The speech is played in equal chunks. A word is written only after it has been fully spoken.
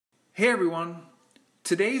Hey everyone!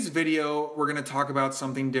 Today's video we're going to talk about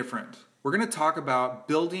something different. We're going to talk about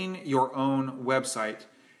building your own website.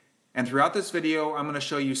 And throughout this video I'm going to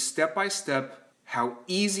show you step by step how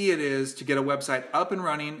easy it is to get a website up and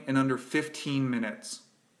running in under 15 minutes.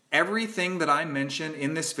 Everything that I mention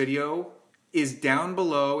in this video is down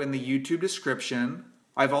below in the YouTube description.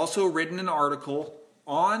 I've also written an article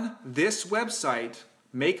on this website,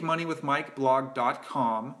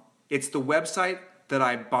 makemoneywithmikeblog.com. It's the website that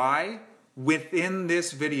I buy within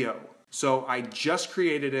this video. So I just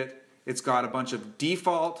created it. It's got a bunch of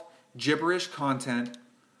default gibberish content,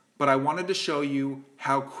 but I wanted to show you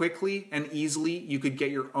how quickly and easily you could get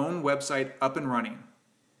your own website up and running.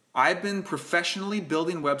 I've been professionally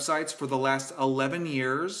building websites for the last 11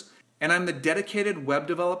 years, and I'm the dedicated web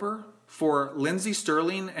developer for Lindsay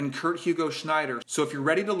Sterling and Kurt Hugo Schneider. So if you're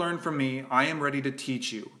ready to learn from me, I am ready to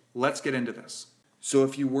teach you. Let's get into this. So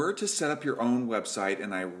if you were to set up your own website,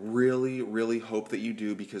 and I really hope that you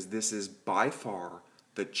do, because this is by far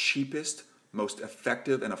the cheapest, most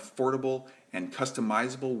effective and affordable and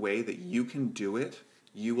customizable way that you can do it,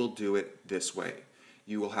 you will do it this way.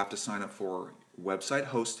 You will have to sign up for website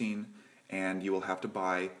hosting and you will have to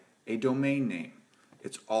buy a domain name.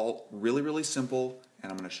 It's all really simple,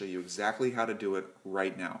 and I'm going to show you exactly how to do it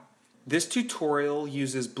right now. This tutorial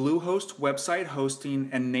uses Bluehost website hosting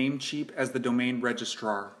and Namecheap as the domain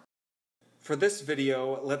registrar. For this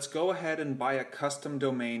video, let's go ahead and buy a custom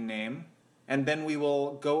domain name, and then we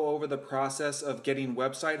will go over the process of getting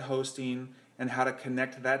website hosting and how to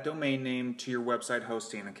connect that domain name to your website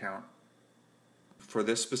hosting account. For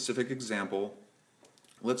this specific example,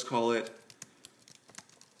 let's call it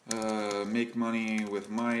Make Money with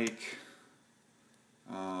Mike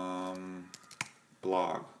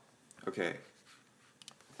blog. Okay,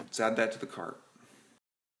 let's add that to the cart.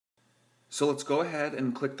 So let's go ahead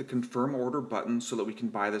and click the confirm order button so that we can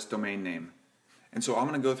buy this domain name. And so I'm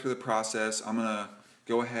going to go through the process. I'm going to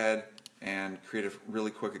go ahead and create a really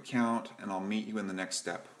quick account, and I'll meet you in the next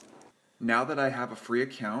step. Now that I have a free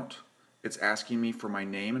account, it's asking me for my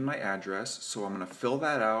name and my address, so I'm going to fill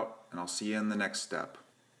that out and I'll see you in the next step.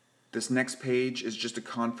 This next page is just a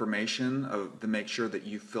confirmation to make sure that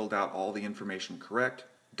you filled out all the information correct.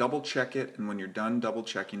 Double check it, and when you're done double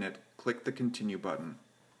checking it, click the continue button.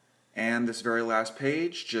 And this very last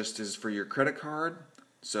page just is for your credit card.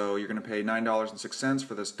 So you're going to pay $9.06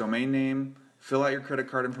 for this domain name. Fill out your credit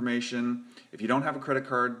card information. If you don't have a credit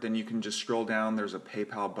card, then you can just scroll down. There's a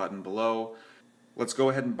PayPal button below. Let's go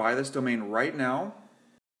ahead and buy this domain right now,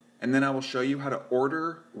 and then I will show you how to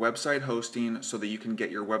order website hosting so that you can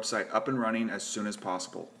get your website up and running as soon as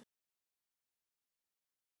possible.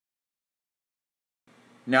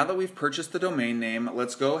 Now that we've purchased the domain name,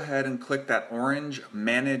 let's go ahead and click that orange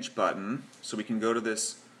Manage button so we can go to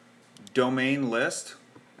this domain list,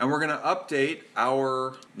 and we're going to update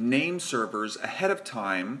our name servers ahead of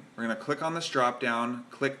time. We're going to click on this drop down,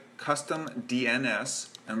 click Custom DNS,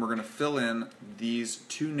 and we're going to fill in these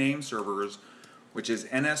two name servers, which is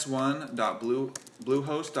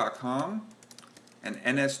ns1.bluehost.com and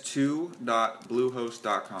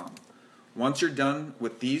ns2.bluehost.com. Once you're done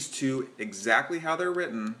with these two exactly how they're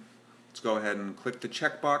written, let's go ahead and click the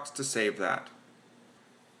checkbox to save that.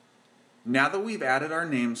 Now that we've added our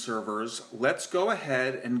name servers, let's go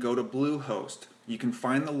ahead and go to Bluehost. You can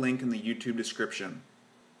find the link in the YouTube description.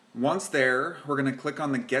 Once there, we're going to click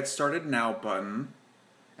on the Get Started Now button,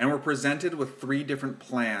 and we're presented with 3 different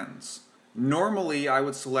plans. Normally I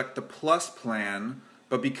would select the Plus plan,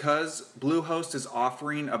 but because Bluehost is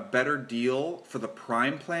offering a better deal for the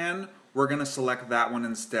Prime plan, we're going to select that one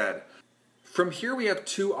instead. From here we have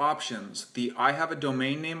 2 options, the I have a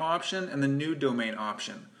domain name option and the new domain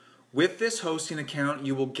option. With this hosting account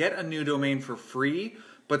you will get a new domain for free,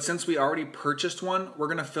 but since we already purchased one, we're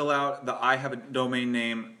going to fill out the I have a domain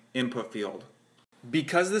name input field.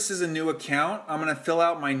 Because this is a new account, I'm going to fill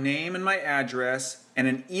out my name and my address and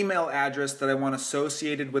an email address that I want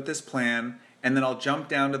associated with this plan, and then I'll jump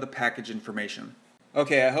down to the package information.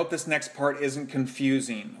 Okay, I hope this next part isn't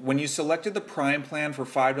confusing. When you selected the Prime plan for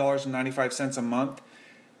 $5.95 a month,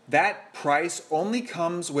 that price only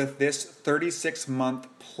comes with this 36-month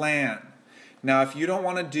plan. Now, if you don't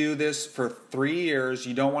want to do this for 3 years,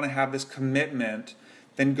 you don't want to have this commitment,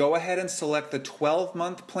 then go ahead and select the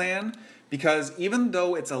 12-month plan, because even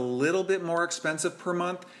though it's a little bit more expensive per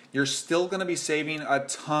month, you're still going to be saving a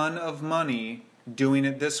ton of money doing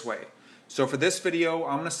it this way. So for this video,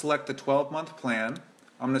 I'm going to select the 12-month plan.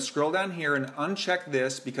 I'm going to scroll down here and uncheck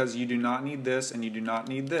this because you do not need this and you do not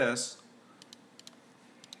need this.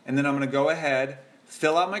 And then I'm going to go ahead,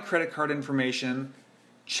 fill out my credit card information,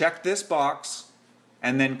 check this box,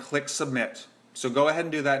 and then click Submit. So go ahead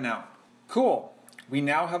and do that now. Cool. We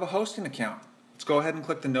now have a hosting account. Let's go ahead and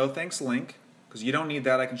click the no thanks link, because you don't need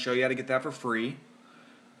that. I can show you how to get that for free.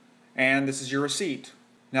 And this is your receipt.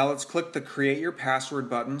 Now let's click the create your password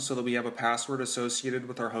button so that we have a password associated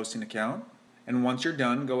with our hosting account. And once you're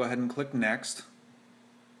done, go ahead and click next.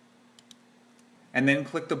 And then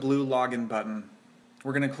click the blue login button.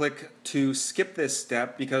 We're going to click to skip this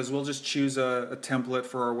step because we'll just choose a template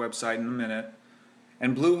for our website in a minute.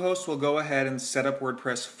 And Bluehost will go ahead and set up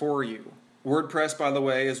WordPress for you. WordPress, by the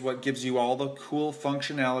way, is what gives you all the cool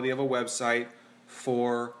functionality of a website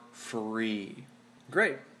for free.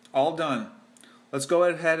 Great, all done. Let's go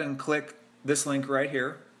ahead and click this link right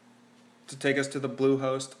here to take us to the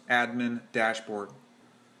Bluehost admin dashboard.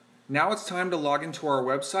 Now it's time to log into our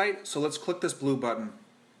website, so let's click this blue button.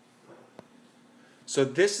 So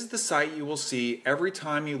this is the site you will see every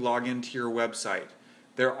time you log into your website.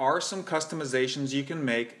 There are some customizations you can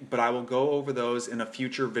make, but I will go over those in a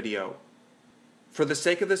future video. For the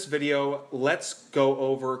sake of this video, let's go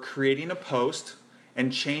over creating a post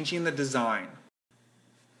and changing the design.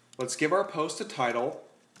 Let's give our post a title.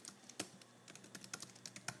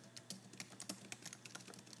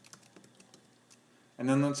 And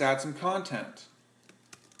then let's add some content.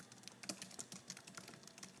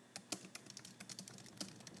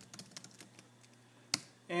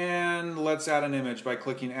 And let's add an image by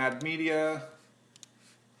clicking Add Media,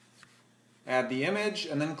 add the image,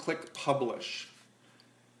 and then click Publish.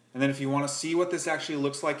 And then if you want to see what this actually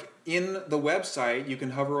looks like in the website, you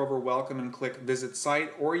can hover over Welcome and click Visit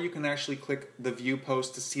Site, or you can actually click the View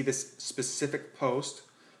Post to see this specific post.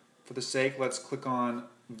 For the sake, let's click on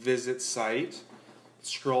Visit Site.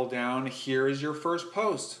 Scroll down, here is your first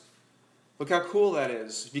post. Look how cool that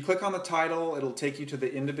is. If you click on the title, it'll take you to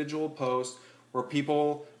the individual post where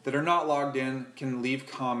people that are not logged in can leave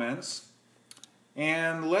comments.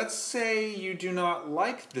 And let's say you do not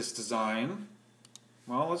like this design.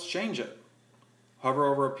 Well, let's change it. Hover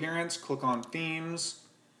over Appearance, click on Themes,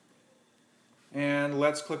 and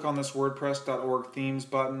let's click on this WordPress.org Themes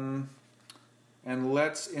button, and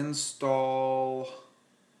let's install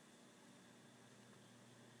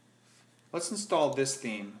this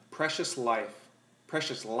theme, Precious Light,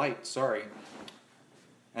 sorry,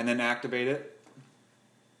 and then activate it.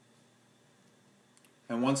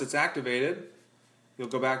 And once it's activated, you'll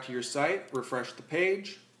go back to your site, refresh the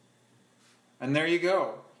page, and there you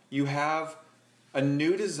go. You have a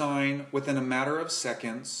new design within a matter of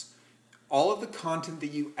seconds. All of the content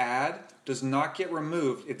that you add does not get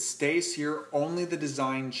removed. It stays here, only the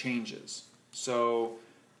design changes. So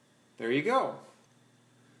there you go.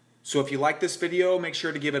 So if you like this video, make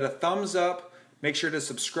sure to give it a thumbs up. Make sure to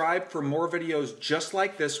subscribe for more videos just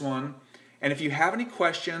like this one. And if you have any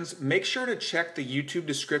questions, make sure to check the YouTube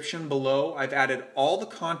description below. I've added all the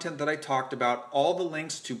content that I talked about, all the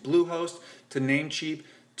links to Bluehost, to Namecheap,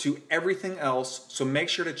 to everything else. So make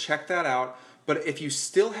sure to check that out. But if you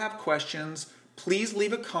still have questions, please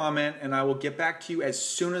leave a comment and I will get back to you as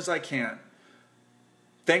soon as I can.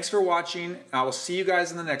 Thanks for watching. I will see you guys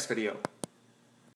in the next video.